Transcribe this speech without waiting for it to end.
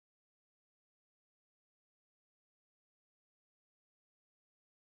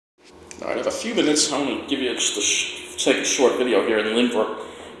Alright, I have a few minutes. I'm going to give you just take a short video here in Lynbrook.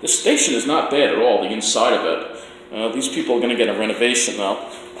 This station is not bad at all, the inside of it. These people are going to get a renovation now.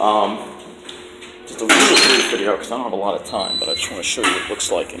 Just a really brief video because I don't have a lot of time, but I just want to show you what it looks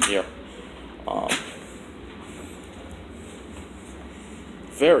like in here.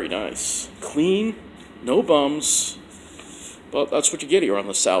 Very nice. Clean, no bums. But that's what you get here on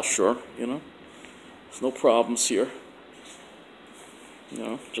the South Shore, you know. There's no problems here. You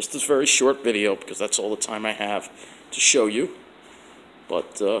know, just this very short video because that's all the time I have to show you.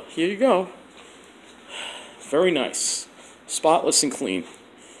 But here you go. Very nice. Spotless and clean.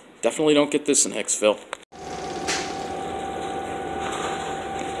 Definitely don't get this in Hicksville.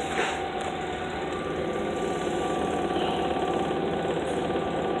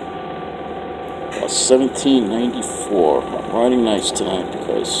 1794. I'm riding nice tonight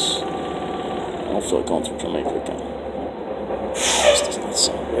because I don't feel like going through Jamaica again. This does not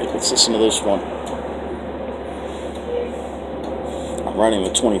sound great. Let's listen to this one. I'm riding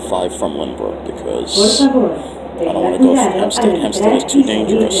the 25 from Lynbrook because I don't want to go through Hempstead. Hempstead is too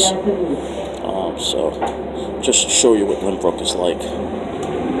dangerous. So, just to show you what Lynbrook is like.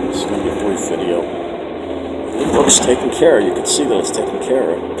 This is going to be a brief video. Lynbrook's taken care of. You can see that it's taken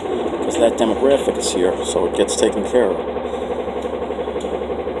care of. Because that demographic is here, so it gets taken care of.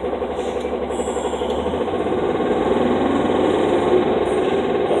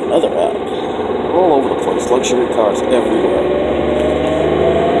 Another ad. They're all over the place. Luxury cars everywhere.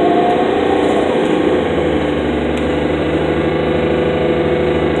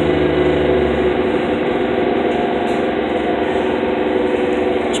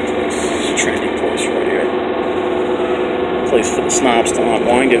 It's a trendy place right here. Place for the snobs to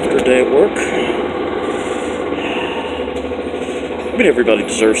unwind after a day at work. I mean, everybody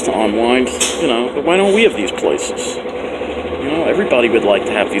deserves to unwind, you know, but why don't we have these places? You know, everybody would like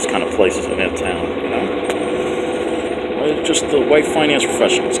to have these kind of places in their town, you know. Just the white finance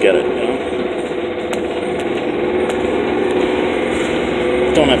professionals get it, you know.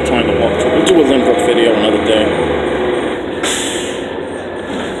 Don't have time to walk through. We'll do a Lynbrook video another day.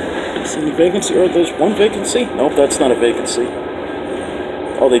 See any vacancy? Or there's one vacancy? Nope, that's not a vacancy.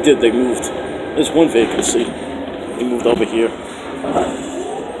 Oh, they did. They moved. There's one vacancy. They moved over here.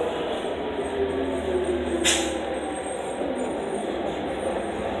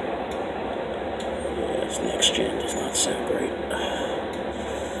 Yes, next gen does not sound great.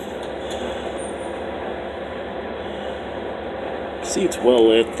 See, it's well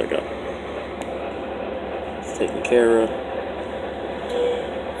lit. It's taken care of.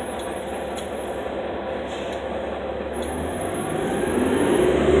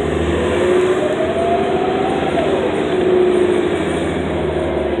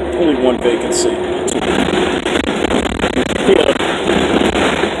 Only one vacancy. Yeah.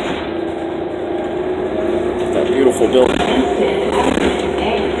 That beautiful building.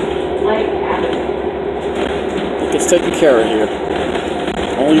 It gets taken care of here.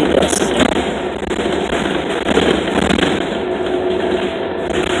 Only the best.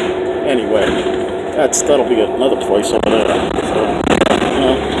 Anyway, that'll be another place over there. So, you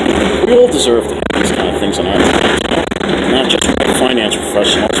know, we all deserve to have these kind of things in our lives. Not just finance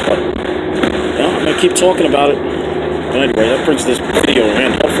professionals, but you know, I'm going to keep talking about it. But anyway, that brings this video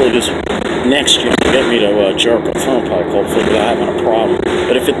in. Hopefully this next year will get me to jerk a turnpike, hopefully without having a problem.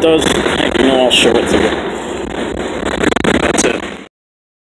 But if it does, you know, I'll show it to you.